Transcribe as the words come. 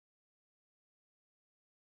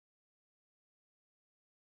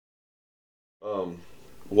Um,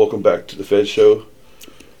 Welcome back to the Fed Show.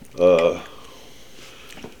 Uh,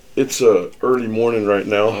 it's early morning right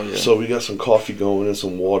now, Oh yeah, so we got some coffee going and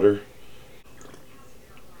some water.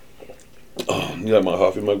 Oh, you got my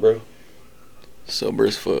coffee mug, bro? sober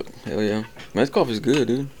as fuck. Hell yeah, man, this coffee's good,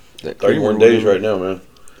 dude. That creamer or 31 days whatever. right now, man.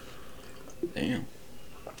 Damn.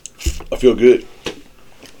 I feel good.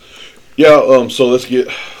 Yeah. So let's get,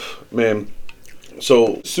 man.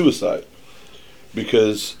 So suicide,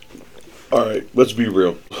 because all right, let's be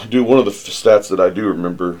real, dude. One of the stats that I do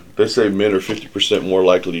remember, they say men are 50% more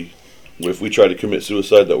likely if we try to commit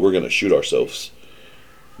suicide that we're gonna shoot ourselves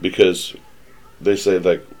because they say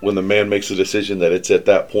like when the man makes a decision that it's at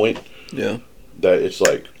that point Yeah. that it's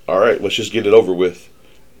like, all right, let's just get it over with.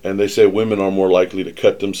 And they say women are more likely to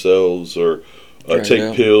cut themselves or Drag it take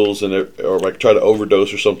out. pills and or like try to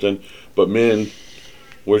overdose or something. But men,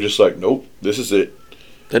 we're just like, nope, this is it.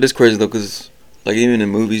 That is crazy though, cause like even in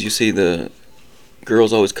movies you see the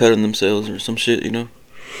girls always cutting themselves or some shit,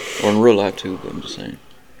 or in real life too. But I'm just saying.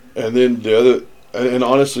 And then the other, and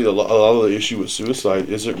honestly, a lot of the issue with suicide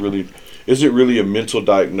isn't really a mental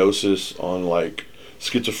diagnosis on like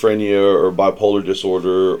schizophrenia or bipolar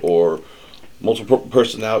disorder or multiple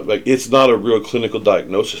personality. Like it's not a real clinical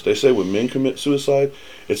diagnosis. They say when men commit suicide,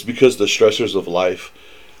 it's because the stressors of life.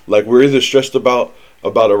 Like we're either stressed about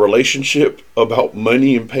a relationship, about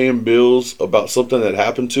money and paying bills, about something that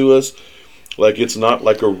happened to us. Like it's not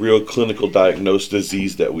like a real clinical diagnosed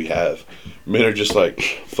disease that we have. Men are just like,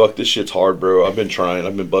 fuck, this shit's hard, bro. I've been trying,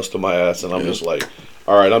 I've been busting my ass, and I'm Yeah. just like,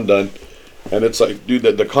 all right, I'm done. And it's like, dude,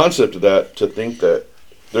 the concept of that, to think that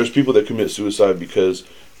there's people that commit suicide because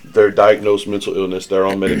they're diagnosed mental illness, they're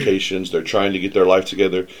on medications, they're trying to get their life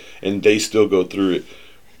together, and they still go through it.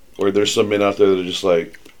 Or there's some men out there that are just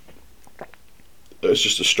like, it's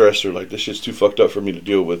just a stressor. Like this shit's too fucked up for me to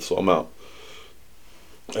deal with, so I'm out.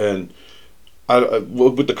 And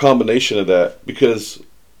with the combination of that, because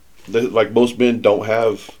like most men don't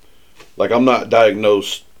have, like I'm not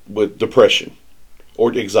diagnosed with depression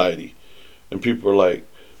or anxiety, and people are like,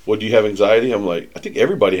 "Well, do you have anxiety?" I'm like, I think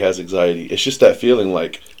everybody has anxiety. It's just that feeling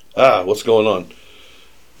like, what's going on?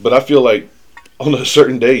 But I feel like on a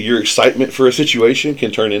certain day, your excitement for a situation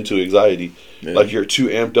can turn into anxiety. Yeah. Like you're too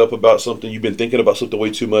amped up about something, you've been thinking about something way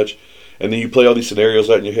too much, and then you play all these scenarios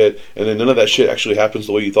out in your head, and then none of that shit actually happens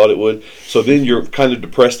the way you thought it would. So then you're kind of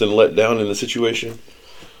depressed and let down in the situation.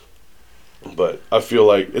 But I feel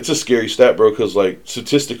like it's a scary stat, bro, because like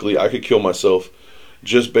statistically, I could kill myself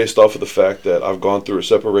just based off of the fact that I've gone through a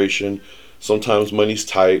separation. Sometimes money's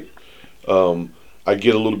tight. I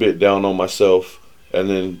get a little bit down on myself, and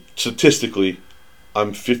then statistically,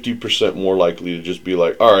 I'm 50% more likely to just be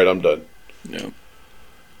like, all right, I'm done. Yeah.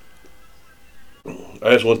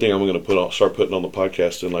 That's one thing I'm going to start putting on the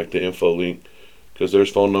podcast in like the info link, because there's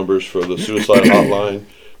phone numbers for the suicide hotline.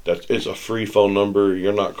 It's a free phone number.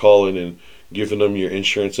 You're not calling and giving them your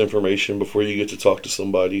insurance information before you get to talk to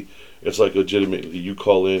somebody. It's like legitimately you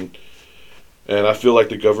call in. And I feel like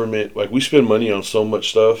the government, like we spend money on so much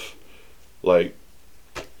stuff. Like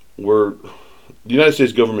the United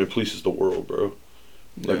States government polices the world, bro.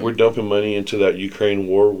 Like Yeah. we're dumping money into that Ukraine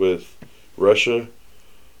war with Russia,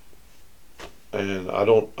 and I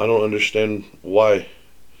don't understand why.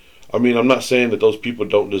 I mean, I'm not saying that those people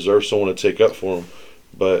don't deserve someone to take up for them,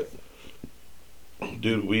 but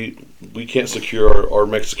dude, we can't secure our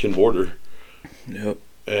Mexican border, Yep.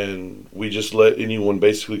 and we just let anyone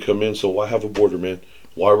basically come in. So why have a border, man?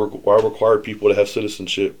 Why require people to have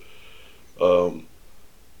citizenship? Um,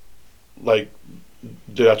 like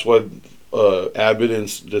that's why Abbott and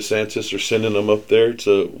DeSantis are sending them up there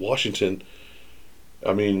to Washington.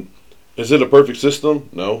 I mean, is it a perfect system?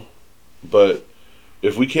 No, but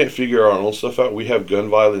if we can't figure our own stuff out, we have gun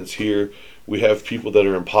violence here. We have people that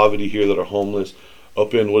are in poverty here that are homeless.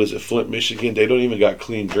 Up in what is it, Flint, Michigan? They don't even got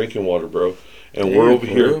clean drinking water, bro. And Damn, we're over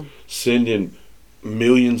for here real? sending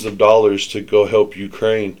millions of dollars to go help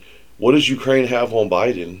Ukraine. What does Ukraine have on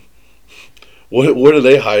Biden? What are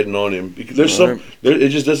they hiding on him? Because Alright. it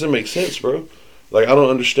just doesn't make sense, bro. Like I don't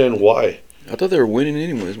understand why, I thought they were winning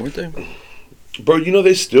anyways, weren't they? bro. You know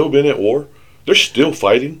they still been at war. They're still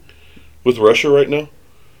fighting with Russia right now.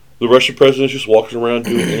 The Russian president's just walking around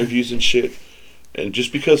doing interviews and shit, and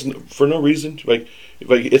just because for no reason, like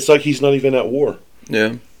it's like he's not even at war.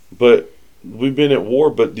 Yeah. But we've been at war.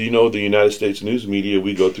 But you know the United States news media,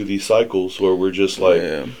 we go through these cycles where we're just like,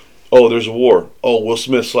 Yeah. oh, there's a war. Oh, Will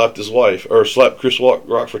Smith slapped his wife, or slapped Chris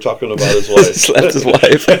Rock for talking about his wife. Slapped his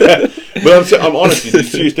wife. But I'm honest, you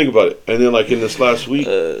serious think about it. And then like in this last week,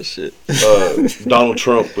 Shit. Donald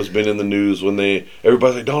Trump was been in the news when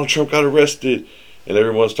everybody's like Donald Trump got arrested, and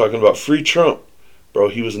everyone's talking about free Trump. Bro,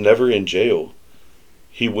 he was never in jail.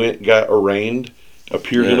 He got arraigned,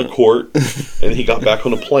 appeared in Yeah. a court, and he got back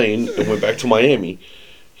on a plane and went back to Miami.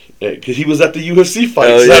 Because he was at the UFC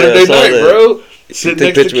fight Oh, yeah, I Saturday saw night, that. bro. He Sitting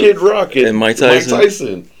took next to picture Kid Rock and Mike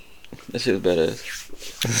Tyson. That shit was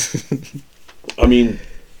badass. I mean,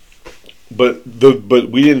 but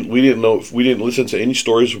we didn't listen to any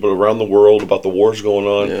stories about around the world about the wars going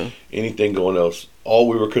on, Yeah. anything going else. All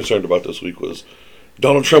we were concerned about this week was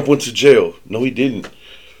Donald Trump went to jail. No, he didn't.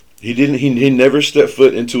 He didn't. He never stepped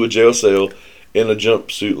foot into a jail cell in a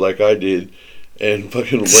jumpsuit like I did, and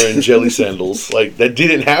fucking wearing jelly sandals. Like that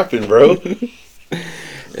didn't happen, bro.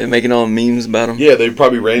 And making all memes about him. Yeah, they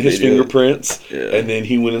probably ran his Video. fingerprints, Yeah. and then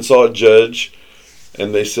he went and saw a judge,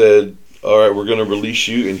 and they said, "All right, we're going to release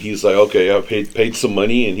you." And he's like, "Okay, I paid some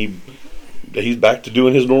money," and he's back to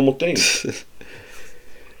doing his normal thing.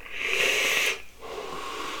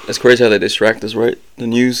 That's crazy how they distract us, right? The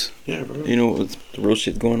news. Yeah, bro. You know what's the real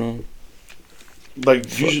shit going on. Like,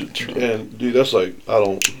 and dude, that's like I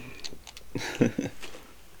don't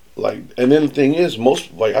like. And then the thing is,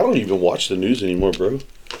 I don't even watch the news anymore, bro.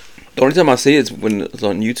 The only time I see it's when it's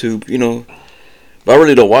on YouTube, you know. But I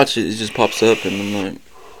really don't watch it. It just pops up, and I'm like,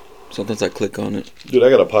 sometimes I click on it. Dude, I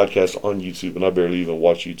got a podcast on YouTube, and I barely even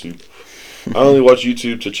watch YouTube. I only watch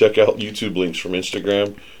YouTube to check out YouTube links from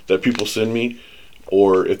Instagram that people send me,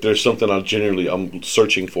 or if there's something I'm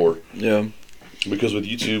searching for. Yeah. Because with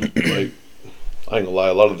YouTube, like, I ain't gonna lie,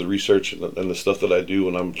 a lot of the research and the stuff that I do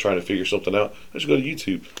when I'm trying to figure something out, I just go to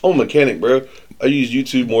YouTube. I'm a mechanic, bro. I use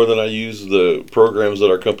YouTube more than I use the programs that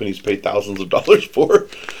our companies pay thousands of dollars for.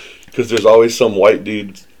 Because there's always some white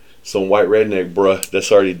dude, some white redneck bruh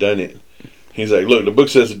that's already done it. He's like, look, the book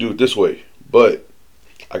says to do it this way, but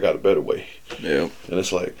I got a better way. Yeah. And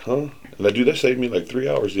it's like, huh? And that saved me like 3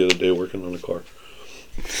 hours the other day working on the car.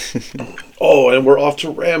 Oh, and we're off to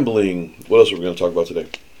rambling. What else are we going to talk about today?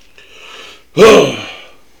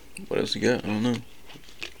 What else you got? I don't know.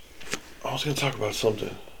 I was going to talk about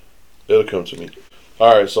something. It'll come to me.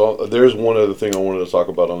 All right, so there's one other thing I wanted to talk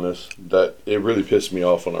about on this that it really pissed me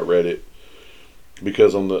off when I read it,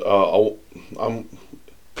 because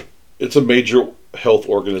it's a major health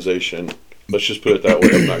organization. Let's just put it that way.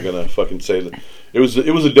 I'm not gonna fucking say that it was a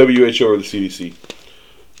WHO or the CDC.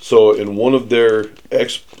 So in one of their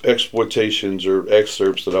exploitations or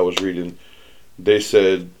excerpts that I was reading, they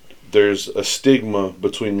said there's a stigma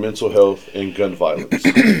between mental health and gun violence.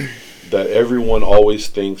 That everyone always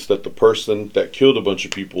thinks that the person that killed a bunch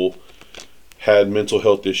of people had mental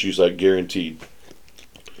health issues, like guaranteed.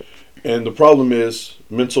 And the problem is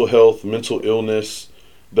mental health, mental illness,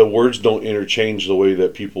 the words don't interchange the way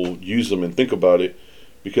that people use them and think about it,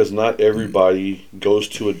 because not everybody goes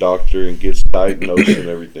to a doctor and gets diagnosed and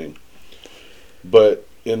everything. But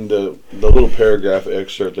in the little paragraph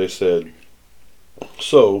excerpt, they said,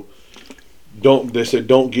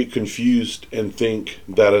 don't get confused and think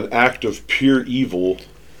that an act of pure evil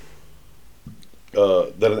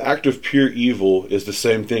is the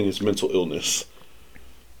same thing as mental illness.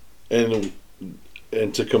 And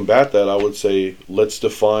to combat that, I would say, let's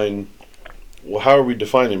define, well, how are we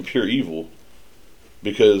defining pure evil?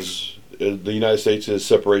 Because the United States is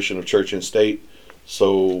separation of church and state.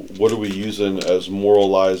 So what are we using as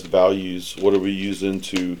moralized values? What are we using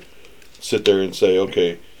to sit there and say,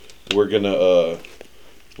 okay, we're gonna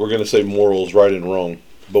say morals, right and wrong,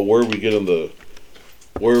 but where are we getting the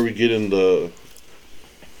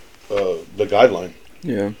guideline?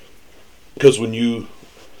 Yeah. Because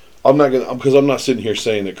I'm not sitting here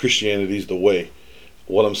saying that Christianity is the way.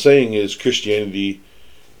 What I'm saying is Christianity,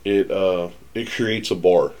 it creates a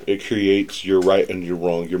bar. It creates your right and your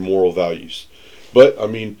wrong, your moral values. But I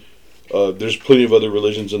mean, there's plenty of other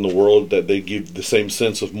religions in the world that they give the same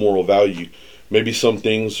sense of moral value. Maybe some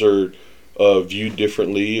things are viewed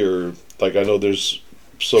differently, or like I know there's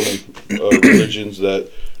some religions that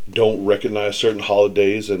don't recognize certain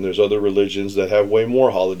holidays, and there's other religions that have way more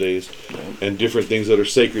holidays and different things that are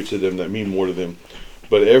sacred to them that mean more to them.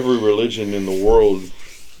 But every religion in the world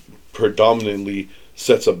predominantly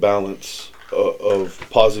sets a balance of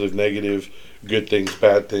positive, negative, good things,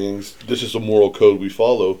 bad things. This is a moral code we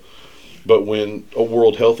follow. But when a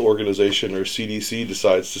World Health Organization or CDC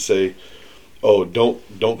decides to say, oh,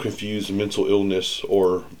 don't confuse mental illness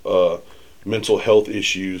or mental health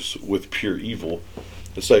issues with pure evil.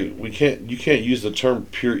 It's like you can't use the term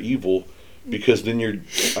pure evil, because then you're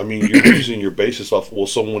using your basis off, well,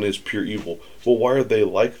 someone is pure evil. Well, why are they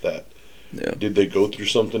like that? Yeah. Did they go through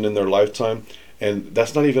something in their lifetime? And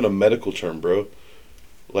that's not even a medical term, bro.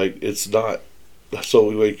 Like, it's not. So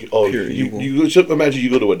like, oh, Pure evil. you just imagine you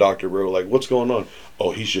go to a doctor, bro. Like, what's going on?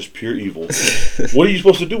 Oh, he's just pure evil. What are you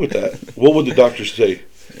supposed to do with that? What would the doctor say?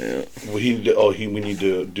 Yeah. Well, we need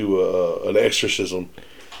to do an exorcism.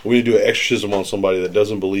 We need to do an exorcism on somebody that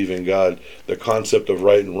doesn't believe in God, the concept of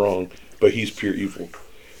right and wrong, but he's pure evil.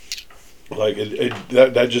 Like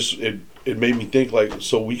it made me think, like,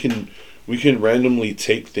 so we can randomly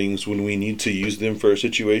take things when we need to use them for a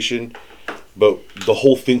situation, but the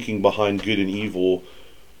whole thinking behind good and evil,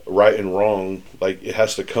 right and wrong, like, it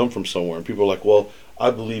has to come from somewhere. And people are like, well,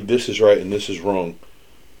 I believe this is right and this is wrong.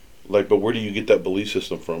 Like, but where do you get that belief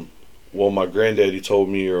system from? Well, my granddaddy told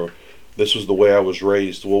me, or this was the way I was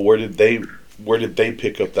raised. Well, where did they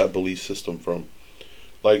pick up that belief system from?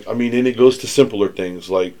 Like, I mean, and it goes to simpler things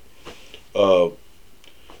like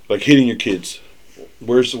hitting your kids.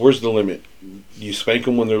 Where's the limit? You spank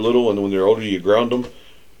them when they're little, and when they're older, you ground them.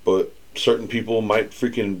 But certain people might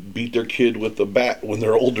freaking beat their kid with a bat when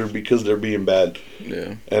they're older because they're being bad.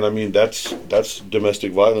 Yeah. And I mean, that's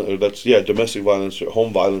domestic violence, or domestic violence, or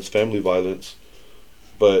home violence, family violence.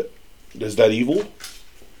 But is that evil?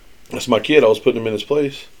 That's my kid. I was putting him in his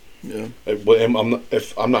place. Yeah. But I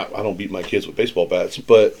don't beat my kids with baseball bats,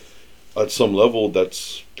 but at some level,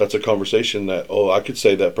 that's a conversation that, I could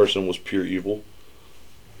say that person was pure evil.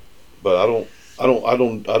 But I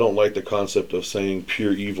don't like the concept of saying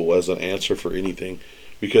pure evil as an answer for anything,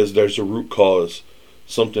 because there's a root cause.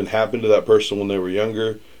 Something happened to that person when they were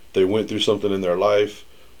younger. They went through something in their life,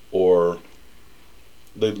 or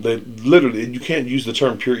they literally, you can't use the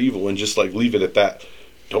term pure evil and just like leave it at that.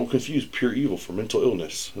 Don't confuse pure evil for mental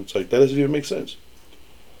illness. It's like, that doesn't even make sense.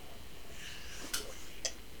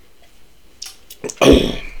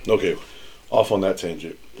 Okay, off on that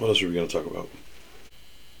tangent. What else are we going to talk about?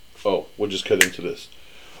 Oh, we'll just cut into this.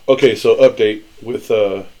 Okay, so update with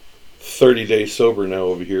 30 days sober now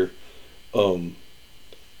over here.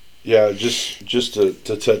 Yeah, just to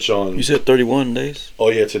touch on. You said 31 days? Oh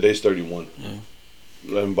yeah, today's 31. Oh.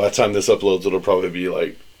 And by the time this uploads, it'll probably be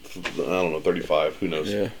like, I don't know, 35. Who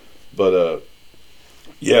knows? Yeah. But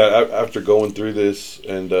yeah, after going through this,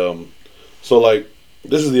 and so like,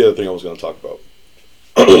 this is the other thing I was going to talk about.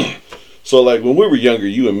 So like, when we were younger,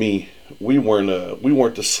 you and me, we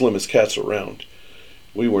weren't the slimmest cats around.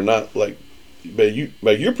 We were not like,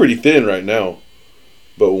 you're pretty thin right now,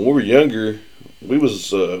 but when we were younger, we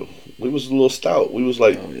was a little stout. We was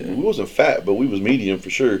like, we wasn't fat, but we was medium for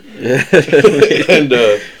sure. Yeah. And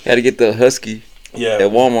had to get the husky. Yeah,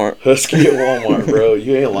 at Walmart. Husky at Walmart, bro.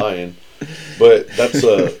 You ain't lying. But that's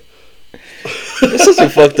This is a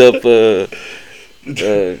fucked up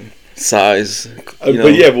size.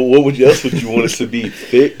 But yeah, but what else would you want us to be?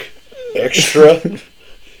 Thick, extra?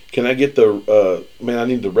 Can I get the man? I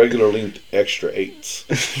need the regular length extra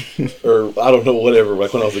 8s, or I don't know, whatever.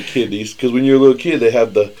 Like when I was a kid, because when you're a little kid,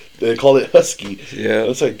 they call it husky. Yeah, and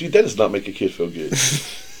it's like, dude, that does not make a kid feel good.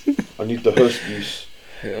 I need the huskies.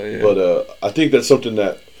 Hell yeah. But I think that's something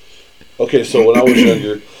that. Okay, so when I was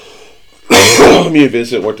younger, me and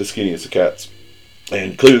Vincent weren't the skinniest of cats,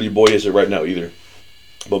 and clearly boy isn't right now either.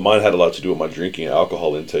 But mine had a lot to do with my drinking and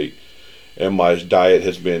alcohol intake, and my diet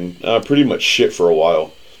has been pretty much shit for a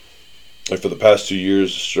while. Like for the past 2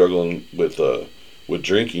 years, struggling with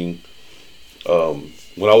drinking.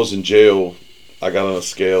 When I was in jail, I got on a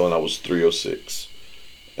scale and I was 306,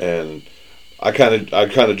 and I kind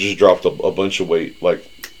of just dropped a bunch of weight, like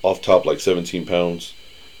off top, like 17 pounds.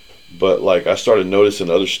 But like I started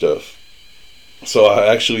noticing other stuff. So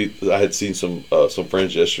I had seen some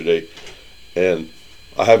friends yesterday, and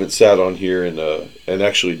I haven't sat on here and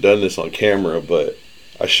actually done this on camera, but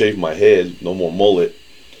I shaved my head, no more mullet.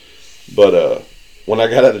 But when I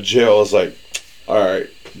got out of jail, I was like, all right,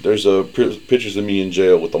 there's pictures of me in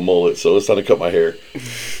jail with a mullet, so it's time to cut my hair.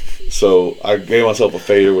 So I gave myself a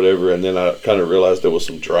fade or whatever, and then I kind of realized there was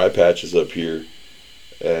some dry patches up here,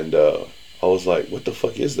 and I was like, what the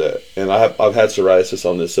fuck is that? And I've had psoriasis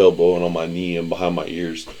on this elbow and on my knee and behind my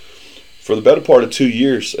ears for the better part of 2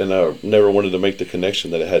 years, and I never wanted to make the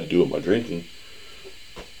connection that it had to do with my drinking.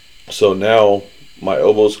 So now my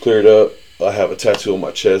elbow's cleared up. I have a tattoo on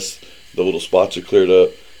my chest. The little spots are cleared up.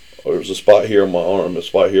 There's a spot here on my arm, a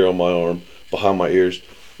spot here on my arm, behind my ears.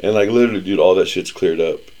 And like literally, dude, all that shit's cleared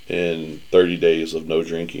up in 30 days of no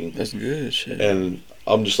drinking. That's good shit. And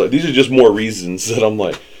I'm just like, these are just more reasons that I'm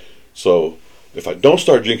like, so if I don't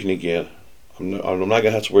start drinking again, I'm not going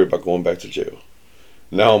to have to worry about going back to jail.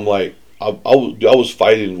 Now I'm like, I was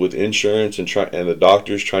fighting with insurance and the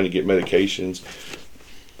doctors trying to get medications.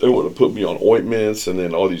 They want to put me on ointments and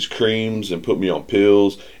then all these creams and put me on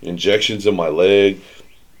pills, injections in my leg.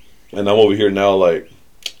 And I'm over here now like,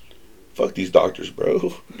 fuck these doctors,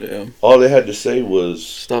 bro. Yeah. All they had to say was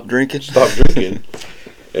Stop drinking. stop drinking,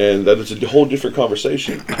 and that is a whole different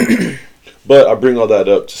conversation. But I bring all that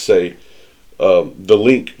up to say, the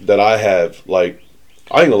link that I have, like,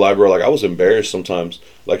 I ain't gonna lie, bro. Like, I was embarrassed sometimes,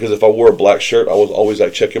 like, cause if I wore a black shirt, I was always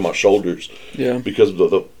like checking my shoulders, Yeah. because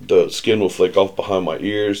the skin will flake off behind my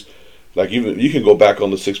ears. Like, even you can go back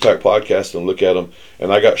on the Six Pack podcast and look at them,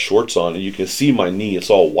 and I got shorts on, and you can see my knee. It's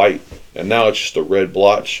all white, and now it's just a red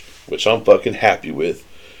blotch, which I'm fucking happy with.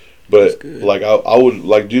 But like, I would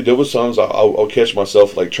like, dude, there was times I'll catch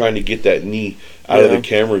myself like trying to get that knee out of the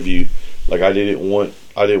camera view. Like, I didn't want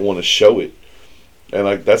to show it. And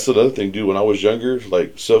like, that's another thing, dude. When I was younger,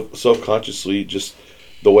 like, self-consciously, just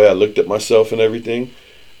the way I looked at myself and everything,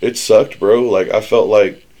 it sucked, bro. Like, I felt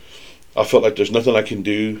like there's nothing I can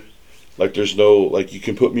do. Like, there's no, like, you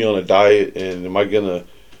can put me on a diet, and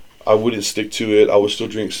I wouldn't stick to it. I would still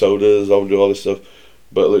drink sodas. I would do all this stuff.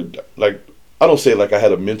 But like I don't say like I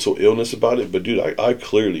had a mental illness about it, but dude, I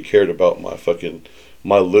clearly cared about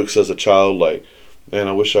my looks as a child. Like, man,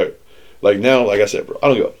 I wish like, now, like I said, bro, I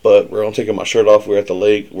don't give a fuck, bro. I'm taking my shirt off. We're at the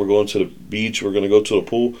lake. We're going to the beach. We're going to go to the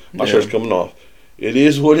pool. My shirt's coming off. It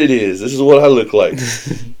is what it is. This is what I look like.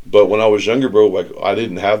 But when I was younger, bro, like, I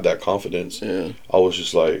didn't have that confidence. Yeah. I was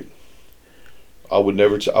just like, I would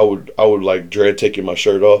never, I would like dread taking my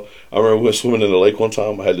shirt off. I remember we went swimming in the lake one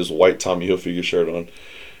time. I had this white Tommy Hilfiger shirt on.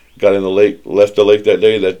 Got in the lake, left the lake that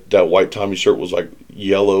day. That white Tommy shirt was like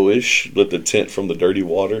yellowish, with the tint from the dirty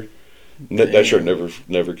water. That shirt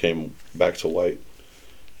never came back to white.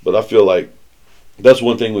 But I feel like that's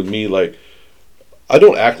one thing with me. Like, I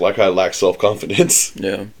don't act like I lack self-confidence.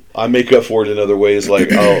 Yeah. I make up for it in other ways.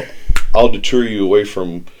 Like, I'll deter you away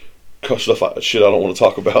from shit I don't want to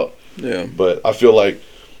talk about. Yeah. But I feel like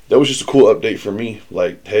that was just a cool update for me.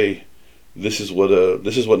 Like, hey, this is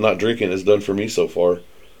what not drinking has done for me so far.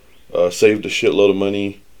 Saved a shitload of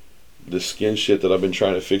money. The skin shit that I've been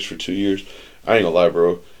trying to fix for 2 years. I ain't gonna lie,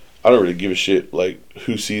 bro. I don't really give a shit like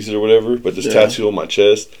who sees it or whatever. But this tattoo on my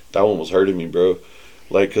chest, that one was hurting me, bro.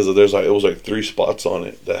 Like, because it was like 3 spots on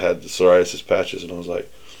it that had the psoriasis patches, and I was like,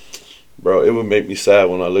 bro, it would make me sad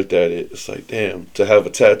when I looked at it. It's like, damn, to have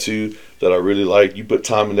a tattoo that I really like, you put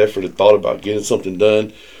time and effort and thought about getting something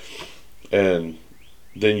done, and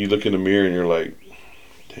then you look in the mirror and you're like,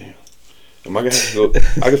 damn, am I gonna have to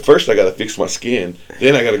go? First I gotta fix my skin,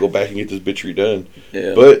 then I gotta go back and get this bitch redone.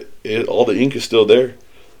 Yeah. But all the ink is still there.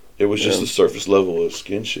 It was just the surface level of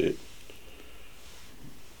skin shit.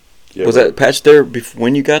 Yeah, was that patch there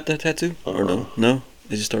when you got that tattoo? Or no? Uh-uh. No?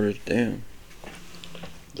 It just started, damn.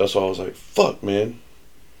 That's why I was like, fuck, man.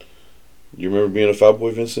 You remember being a fat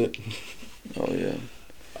boy, Vincent? Oh, yeah.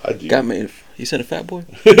 I do. Got me. You said a fat boy?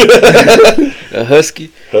 A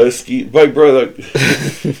husky? Husky. But, bro, like,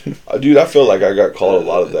 dude, I feel like I got called a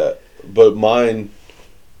lot of that. But mine...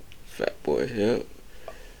 Fat boy, yeah.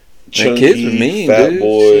 Chunky, kids were mean, fat dude.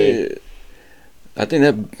 boy. Shit. I think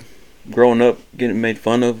that growing up, getting made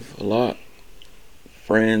fun of a lot.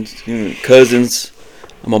 Friends, cousins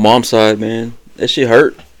on my mom's side, man. That shit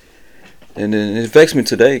hurt. And then it affects me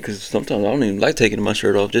today because sometimes I don't even like taking my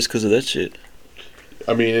shirt off just because of that shit.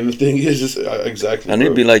 I mean, and the thing is, exactly. I need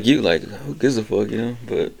to be like you, like, who gives a fuck,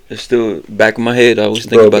 But it's still back in my head. I always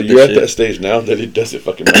think bro, about but this you're shit. at that stage now that it doesn't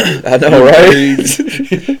fucking matter. I know, right?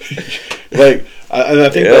 Like, and I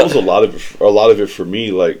think that was a lot of it for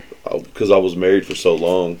me, like, because I was married for so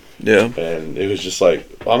long. Yeah. And it was just like,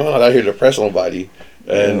 I'm not out here to impress nobody.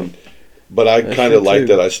 And but I kind of like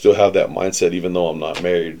that I still have that mindset, even though I'm not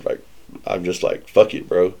married. Like, I'm just like, fuck it,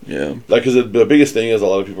 bro. Yeah. Like, because the biggest thing is a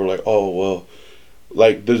lot of people are like, oh well,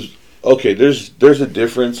 like there's a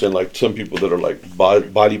difference in like some people that are like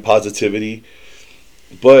body positivity,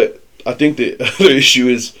 but I think the other issue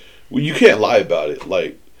is, well, you can't lie about it.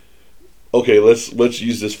 Like, okay, let's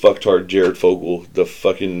use this fucktard Jared Fogle, the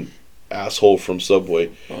fucking asshole from Subway.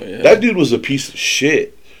 Oh, yeah. That dude was a piece of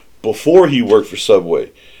shit before he worked for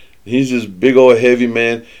Subway. He's this big old heavy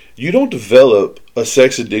man. You don't develop a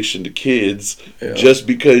sex addiction to kids just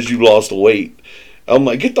because you lost weight. I'm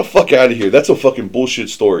like, get the fuck out of here. That's a fucking bullshit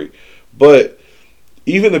story. But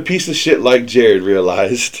even a piece of shit like Jared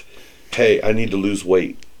realized, hey, I need to lose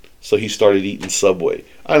weight. So he started eating Subway.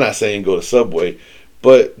 I'm not saying go to Subway,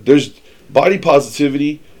 but there's body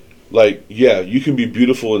positivity. Like, yeah, you can be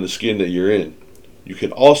beautiful in the skin that you're in. You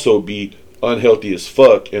can also be unhealthy as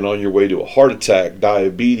fuck and on your way to a heart attack,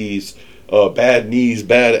 diabetes, bad knees,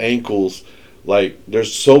 bad ankles. Like,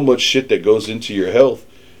 there's so much shit that goes into your health.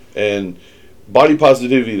 And body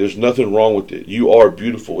positivity, there's nothing wrong with it. You are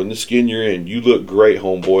beautiful in the skin you're in. You look great,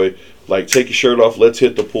 homeboy. Like, take your shirt off. Let's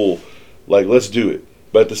hit the pool. Like, let's do it.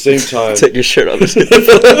 But at the same time, Take your shirt off.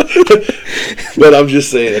 but I'm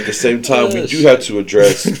just saying, at the same time, we do have to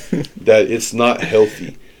address that it's not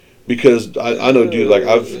healthy, because I know, dude. Like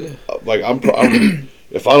I'm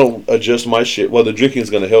if I don't adjust my shit, well, the drinking is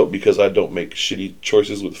gonna help because I don't make shitty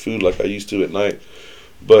choices with food like I used to at night.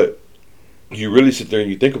 But you really sit there and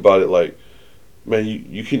you think about it, like, man,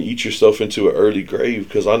 you can eat yourself into an early grave,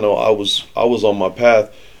 because I know I was on my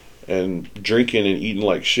path and drinking and eating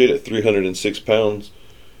like shit at 306 pounds.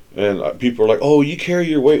 And people are like, oh, you carry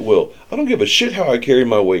your weight well. I don't give a shit how I carry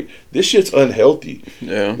my weight. This shit's unhealthy.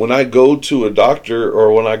 Yeah. When I go to a doctor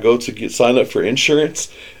or when I go to get signed up for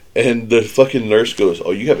insurance and the fucking nurse goes,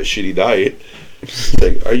 oh, you have a shitty diet.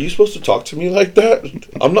 Like, are you supposed to talk to me like that?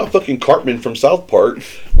 I'm not fucking Cartman from South Park.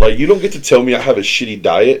 Like, you don't get to tell me I have a shitty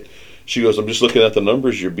diet. She goes, I'm just looking at the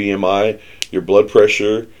numbers, your BMI, your blood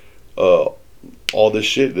pressure, all this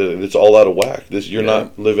shit. It's all out of whack. You're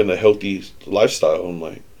not living a healthy lifestyle. I'm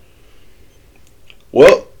like,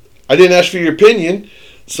 well, I didn't ask for your opinion,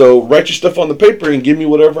 so write your stuff on the paper and give me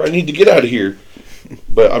whatever I need to get out of here.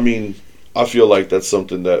 But, I mean, I feel like that's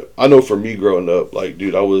something that, I know for me growing up, like,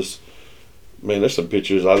 dude, man, there's some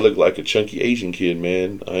pictures, I look like a chunky Asian kid,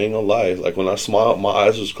 man. I ain't gonna lie. Like, when I smiled, my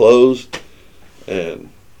eyes was closed,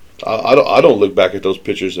 and I don't look back at those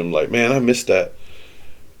pictures and I'm like, man, I miss that.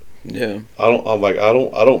 Yeah. I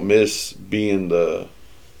don't miss being the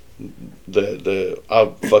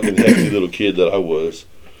fucking hefty little kid that I was,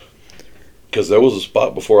 because there was a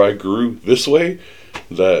spot before I grew this way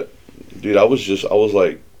that, dude, I was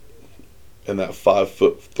like in that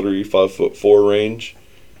 5'3", 5'4" range,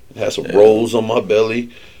 and had some rolls on my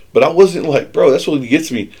belly, but I wasn't like, bro, that's what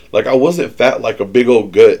gets me. Like, I wasn't fat like a big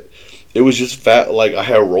old gut. It was just fat like I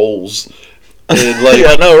had rolls. And like, yeah,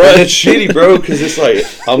 I know, right? And it's shitty, bro, because it's like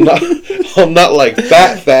I'm not like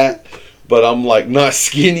fat, but I'm like not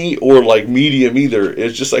skinny or like medium either.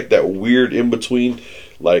 It's just like that weird in between.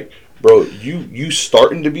 Like, bro, you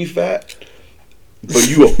starting to be fat, but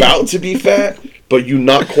you about to be fat, but you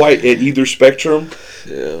not quite at either spectrum.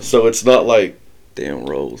 Yeah. So it's not like damn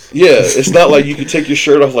rolls. Yeah, it's not like you can take your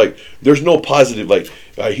shirt off. Like, there's no positive. Like,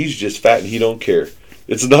 he's just fat and he don't care.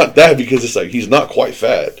 It's not that, because it's like he's not quite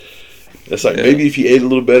fat. It's like, maybe if he ate a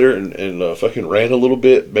little better and fucking ran a little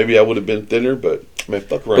bit, maybe I would have been thinner. But man,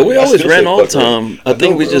 fuck running. But we always ran all the time. I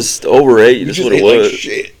think we just overate. That's what it was. Like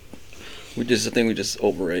shit. I think we just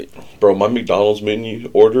overate. Bro, my McDonald's menu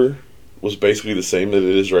order was basically the same that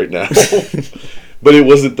it is right now, but it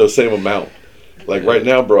wasn't the same amount. Like right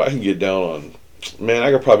now, bro, I can get down on. Man,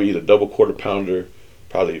 I could probably eat a double quarter pounder,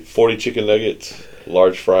 probably 40 chicken nuggets,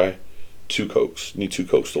 large fry, 2 Cokes. Need 2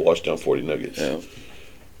 Cokes to wash down 40 nuggets. Yeah.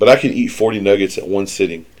 But I can eat 40 nuggets at one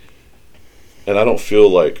sitting. And I don't feel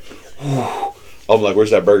like, whew, I'm like, where's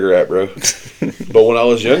that burger at, bro? But when I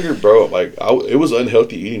was younger, bro, like, it was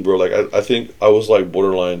unhealthy eating, bro. Like, I think I was like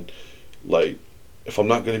borderline, like, if I'm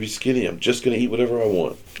not going to be skinny, I'm just going to eat whatever I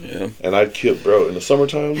want. Yeah. And I'd kill, bro, in the summer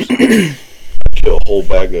times, kill a whole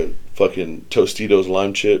bag of fucking Tostitos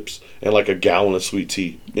lime chips and like a gallon of sweet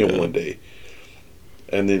tea in one day,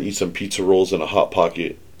 and then eat some pizza rolls in a Hot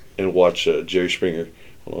Pocket and watch Jerry Springer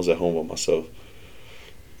when I was at home by myself.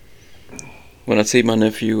 When I see my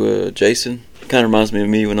nephew Jason, kind of reminds me of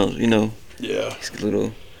me when I was, Yeah, he's a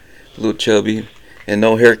little chubby and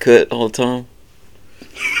no haircut all the time.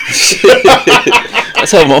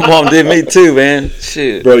 That's how my mom did me too, man.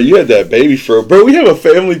 Shit, bro, you had that baby fro, bro. We have a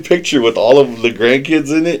family picture with all of the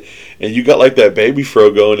grandkids in it, and you got like that baby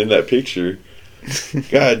fro going in that picture.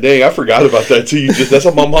 God dang, I forgot about that too. That's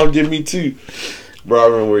how my mom did me too, bro. I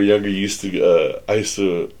remember when we were younger,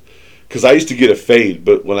 because I used to get a fade,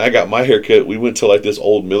 but when I got my haircut, we went to like this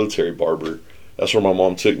old military barber. That's where my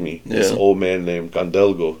mom took me. Yeah. This old man named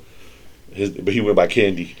Candelgo, but he went by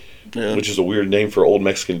Candy, which is a weird name for an old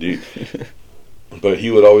Mexican dude. But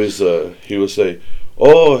he would always, he would say,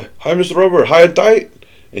 "Oh, hi, Mr. Robert, high and tight,"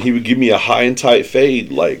 and he would give me a high and tight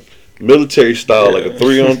fade, like military style, like a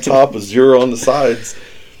 3 on top, a 0 on the sides,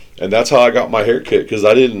 and that's how I got my haircut, because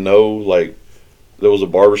I didn't know like there was a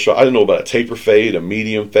barbershop. I didn't know about a taper fade, a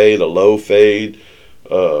medium fade, a low fade,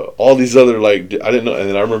 all these other like I didn't know. And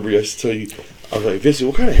then I remember I used to tell you, I was like, Vincent,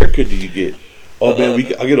 what kind of haircut do you get? Oh man,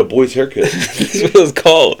 I get a boy's haircut. That's what it's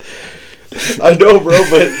called. I know, bro,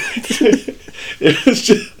 but it was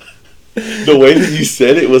just the way that you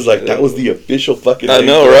said it was like that was the official fucking name. I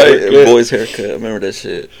know, right? A boy's haircut. I remember that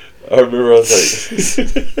shit. I remember I was like,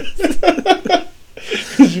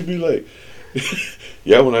 because you'd be like,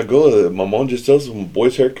 yeah, when I go, my mom just tells me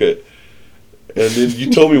boy's haircut. And then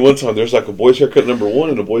you told me one time there's like a boy's haircut number 1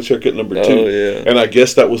 and a boy's haircut number 2. Oh, yeah. And I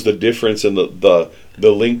guess that was the difference in the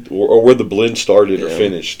length or where the blend started or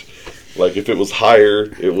finished. Like if it was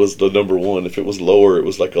higher, it was the number one. If it was lower, it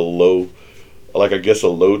was like a low, like I guess a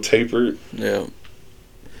low taper. Yeah.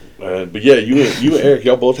 But yeah, you and Eric,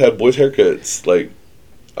 y'all both had boys haircuts. Like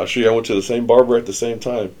I'm sure y'all went to the same barber at the same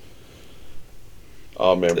time.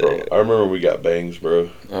 Oh man, bro, I remember we got bangs, bro.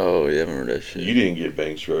 Oh yeah, I remember that shit. You didn't get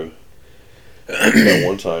bangs, bro. That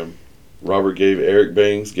one time, Robert gave Eric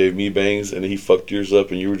bangs, gave me bangs, and then he fucked yours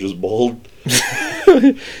up, and you were just bald.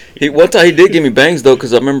 One time he did give me bangs though,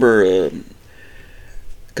 because I remember,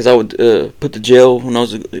 because I would put the gel when I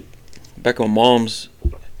was back on mom's,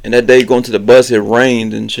 and that day going to the bus, it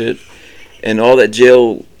rained and shit, and all that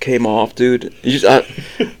gel came off, dude.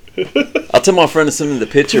 I told my friend to send me the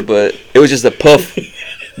picture, but it was just a puff,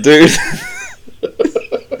 dude.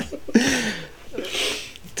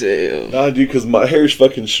 Damn. Nah, dude, because my hair's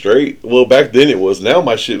fucking straight. Well, back then it was. Now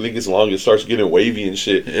my shit gets long. It starts getting wavy and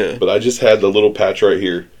shit. Yeah. But I just had the little patch right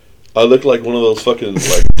here. I look like one of those fucking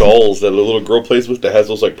like dolls that a little girl plays with that has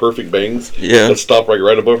those like perfect bangs. Yeah. That stop like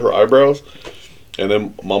right above her eyebrows. And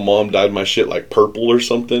then my mom dyed my shit like purple or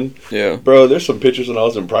something. Yeah. Bro, there's some pictures when I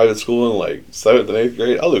was in private school in like 7th and 8th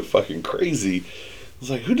grade. I look fucking crazy. I was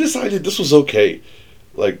like, who decided this was okay?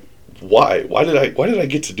 Like, why? Why did I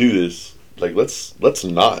get to do this? Like, let's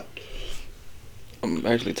not. I'm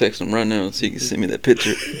actually texting him right now so you can send me that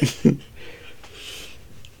picture.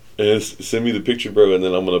 And send me the picture, bro, and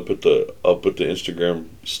then I'll put the Instagram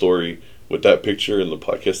story with that picture and the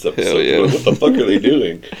podcast episode. Hell yeah. What the fuck are they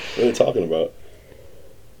doing? What are they talking about?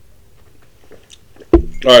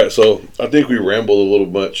 All right, so I think we rambled a little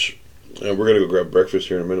much, and we're gonna go grab breakfast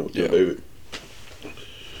here in a minute with David.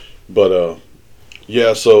 But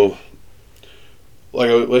yeah, so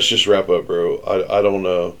like let's just wrap up, bro. I don't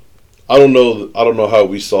know how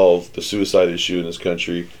we solve the suicide issue in this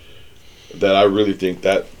country. That I really think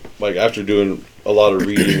that, like, after doing a lot of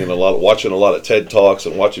reading and watching a lot of TED Talks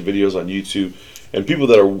and watching videos on YouTube and people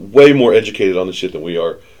that are way more educated on this shit than we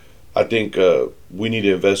are, I think we need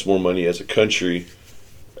to invest more money as a country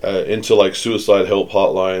into like suicide help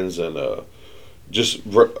hotlines and just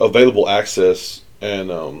available access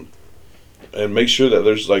and make sure that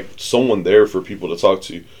there's like someone there for people to talk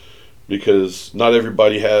to. Because not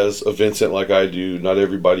everybody has a Vincent like I do. Not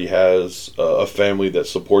everybody has a family that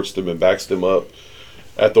supports them and backs them up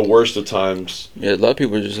at the worst of times. Yeah, a lot of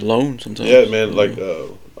people are just alone sometimes. Yeah, man. Like,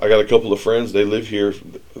 I got a couple of friends. They live here.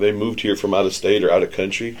 They moved here from out of state or out of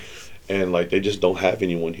country. And, like, they just don't have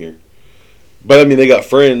anyone here. But, I mean, they got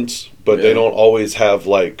friends. But they don't always have,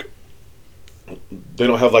 like... They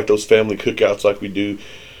don't have, like, those family cookouts like we do.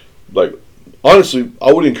 Like, honestly,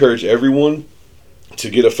 I would encourage everyone to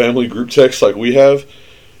get a family group text like we have,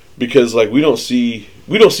 because like we don't see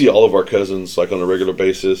all of our cousins like on a regular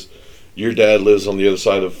basis. Your dad lives on the other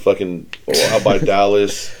side of fucking out by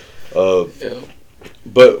Dallas,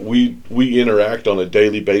 but we interact on a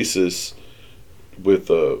daily basis with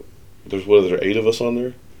there's 8 of us on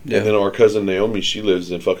there, and then our cousin Naomi, she lives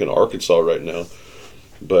in fucking Arkansas right now.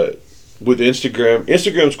 But with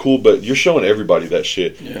Instagram's cool, but you're showing everybody that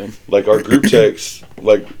shit. Yeah. Like our group text,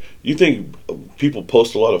 like. You think people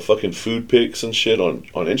post a lot of fucking food pics and shit on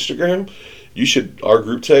Instagram? Our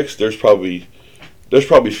group text, there's probably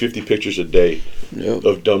 50 pictures a day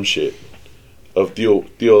of dumb shit. Of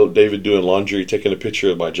Theo David doing laundry, taking a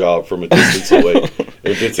picture of my job from a distance away.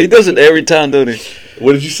 He does it every time, don't he?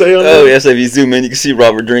 What did you say on that? Oh, yes, if you zoom in, you can see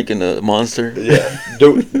Robert drinking a Monster. Yeah.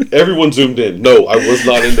 Everyone zoomed in. No, I was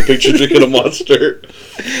not in the picture drinking a Monster.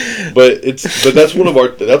 But that's one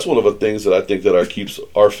of the things that I think that keeps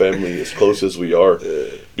our family as close as we are.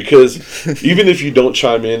 Because even if you don't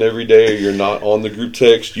chime in every day or you're not on the group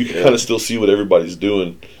text, you can kind of still see what everybody's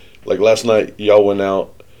doing. Like last night, y'all went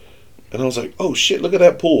out. And I was like, oh shit, look at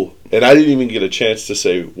that pool. And I didn't even get a chance to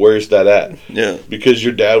say, where's that at? Yeah. Because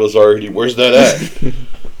your dad was already, where's that at?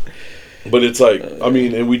 But it's like, I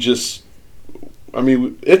mean, and it's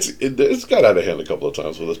got out of hand a couple of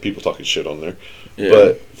times with us people talking shit on there. Yeah.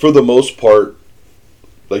 But for the most part,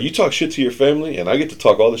 like you talk shit to your family, and I get to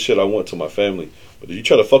talk all the shit I want to my family. But if you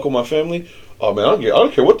try to fuck with my family, oh man, I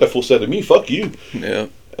don't care what that fool said to me, fuck you. Yeah.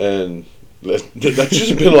 And that's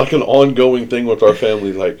just been like an ongoing thing with our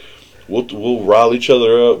family. Like, We'll rile each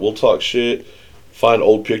other up. We'll talk shit. Find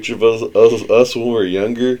old pictures of us when we were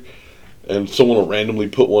younger, and someone will randomly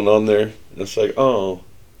put one on there. And it's like, oh,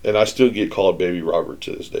 and I still get called Baby Robert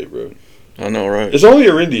to this day, bro. I know, right? It's only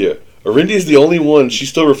Arindia. Arindia's the only one. She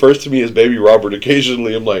still refers to me as Baby Robert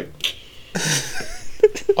occasionally. I'm like,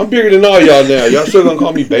 I'm bigger than all y'all now. Y'all still gonna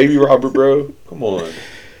call me Baby Robert, bro? Come on.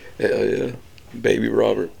 Hell yeah, Baby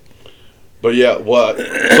Robert. But yeah,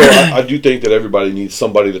 I do think that everybody needs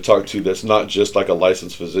somebody to talk to that's not just like a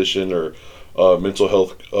licensed physician or a mental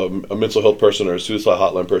health person or a suicide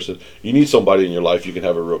hotline person. You need somebody in your life you can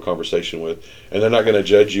have a real conversation with, and they're not going to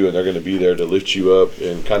judge you, and they're going to be there to lift you up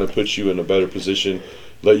and kind of put you in a better position,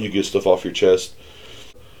 let you get stuff off your chest.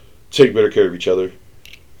 Take better care of each other.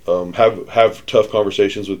 Have tough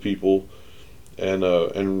conversations with people,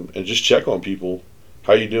 and just check on people.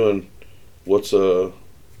 How you doing? What's going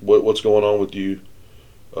on with you?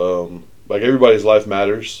 Like everybody's life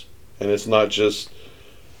matters, and it's not just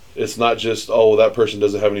oh, that person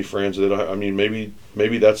doesn't have any friends. Or they don't have, I mean,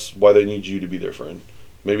 maybe that's why they need you to be their friend.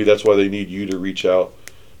 Maybe that's why they need you to reach out,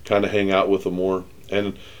 kind of hang out with them more.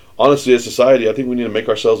 And honestly, as society, I think we need to make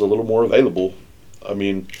ourselves a little more available. I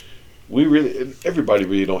mean, everybody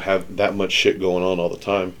really don't have that much shit going on all the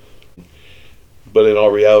time. But in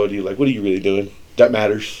all reality, like, what are you really doing? That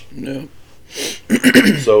matters. No.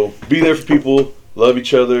 So be there for people, love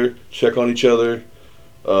each other, check on each other.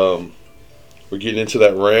 We're getting into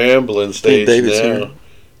that rambling stage David's now. here.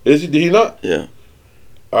 Is he? Did he not? Yeah.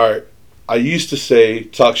 All right. I used to say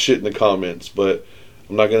talk shit in the comments, but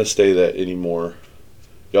I'm not gonna say that anymore.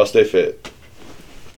 Y'all stay fit.